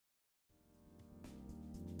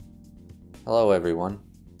Hello everyone.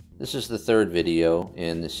 This is the third video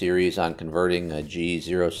in the series on converting a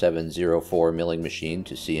G0704 milling machine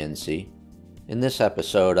to CNC. In this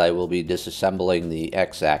episode I will be disassembling the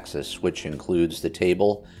X-axis, which includes the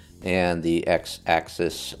table and the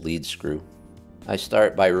X-axis lead screw. I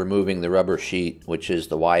start by removing the rubber sheet, which is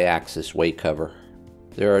the Y-axis weight cover.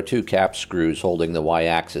 There are two cap screws holding the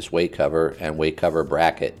Y-axis weight cover and weight cover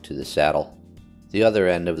bracket to the saddle. The other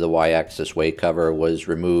end of the Y-axis weight cover was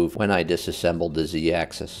removed when I disassembled the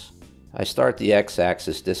Z-axis. I start the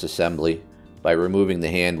X-axis disassembly by removing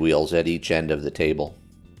the hand wheels at each end of the table.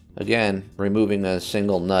 Again, removing a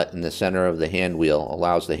single nut in the center of the hand wheel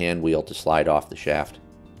allows the hand wheel to slide off the shaft.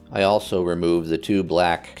 I also remove the two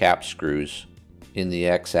black cap screws in the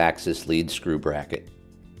X-axis lead screw bracket.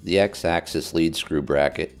 The X-axis lead screw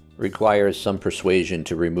bracket requires some persuasion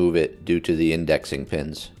to remove it due to the indexing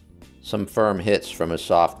pins. Some firm hits from a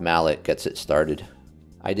soft mallet gets it started.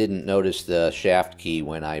 I didn't notice the shaft key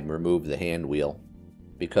when I removed the hand wheel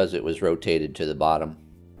because it was rotated to the bottom.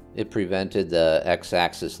 It prevented the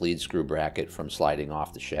X-axis lead screw bracket from sliding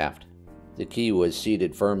off the shaft. The key was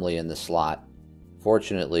seated firmly in the slot.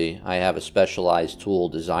 Fortunately, I have a specialized tool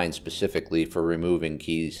designed specifically for removing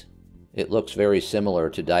keys. It looks very similar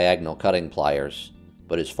to diagonal cutting pliers,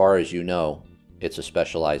 but as far as you know, it's a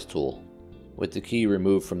specialized tool. With the key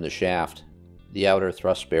removed from the shaft, the outer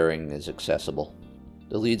thrust bearing is accessible.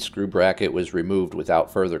 The lead screw bracket was removed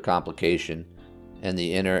without further complication, and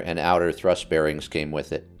the inner and outer thrust bearings came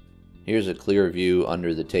with it. Here's a clear view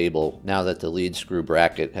under the table now that the lead screw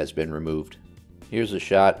bracket has been removed. Here's a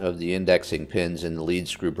shot of the indexing pins in the lead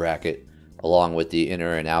screw bracket, along with the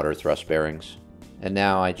inner and outer thrust bearings. And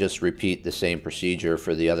now I just repeat the same procedure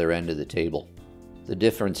for the other end of the table. The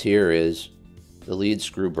difference here is the lead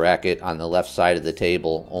screw bracket on the left side of the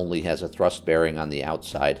table only has a thrust bearing on the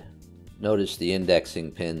outside. Notice the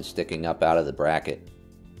indexing pin sticking up out of the bracket.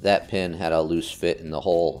 That pin had a loose fit in the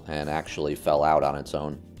hole and actually fell out on its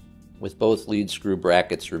own. With both lead screw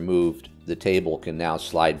brackets removed, the table can now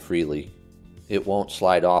slide freely. It won't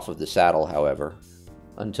slide off of the saddle, however,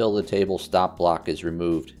 until the table stop block is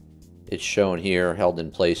removed. It's shown here, held in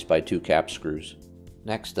place by two cap screws.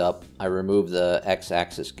 Next up, I remove the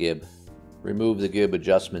X-axis gib. Remove the gib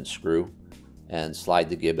adjustment screw and slide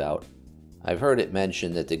the gib out. I've heard it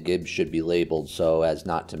mentioned that the gibs should be labeled so as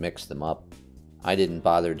not to mix them up. I didn't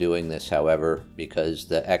bother doing this, however, because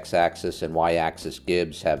the X-axis and Y-axis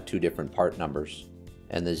gibs have two different part numbers,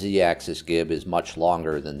 and the Z-axis gib is much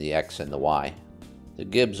longer than the X and the Y. The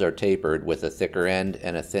gibs are tapered with a thicker end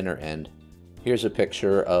and a thinner end. Here's a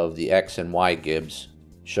picture of the X and Y gibs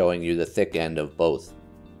showing you the thick end of both.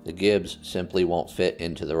 The gibs simply won't fit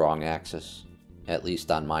into the wrong axis, at least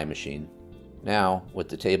on my machine. Now, with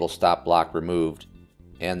the table stop block removed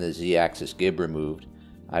and the Z-axis gib removed,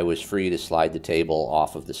 I was free to slide the table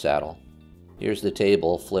off of the saddle. Here's the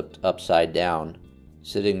table flipped upside down,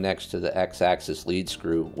 sitting next to the X-axis lead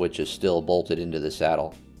screw, which is still bolted into the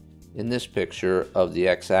saddle. In this picture of the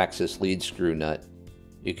X-axis lead screw nut,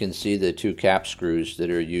 you can see the two cap screws that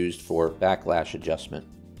are used for backlash adjustment.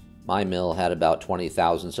 My mill had about 20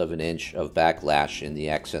 thousandths of an inch of backlash in the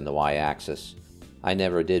X and the Y axis. I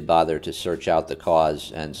never did bother to search out the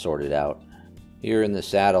cause and sort it out. Here in the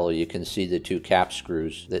saddle you can see the two cap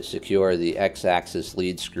screws that secure the X-axis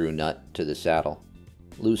lead screw nut to the saddle.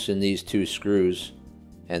 Loosen these two screws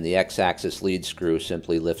and the X-axis lead screw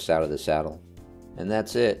simply lifts out of the saddle. And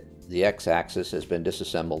that's it. The X-axis has been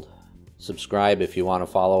disassembled. Subscribe if you want to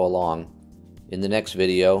follow along. In the next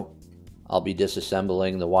video, I'll be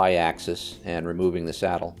disassembling the Y-axis and removing the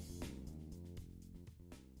saddle.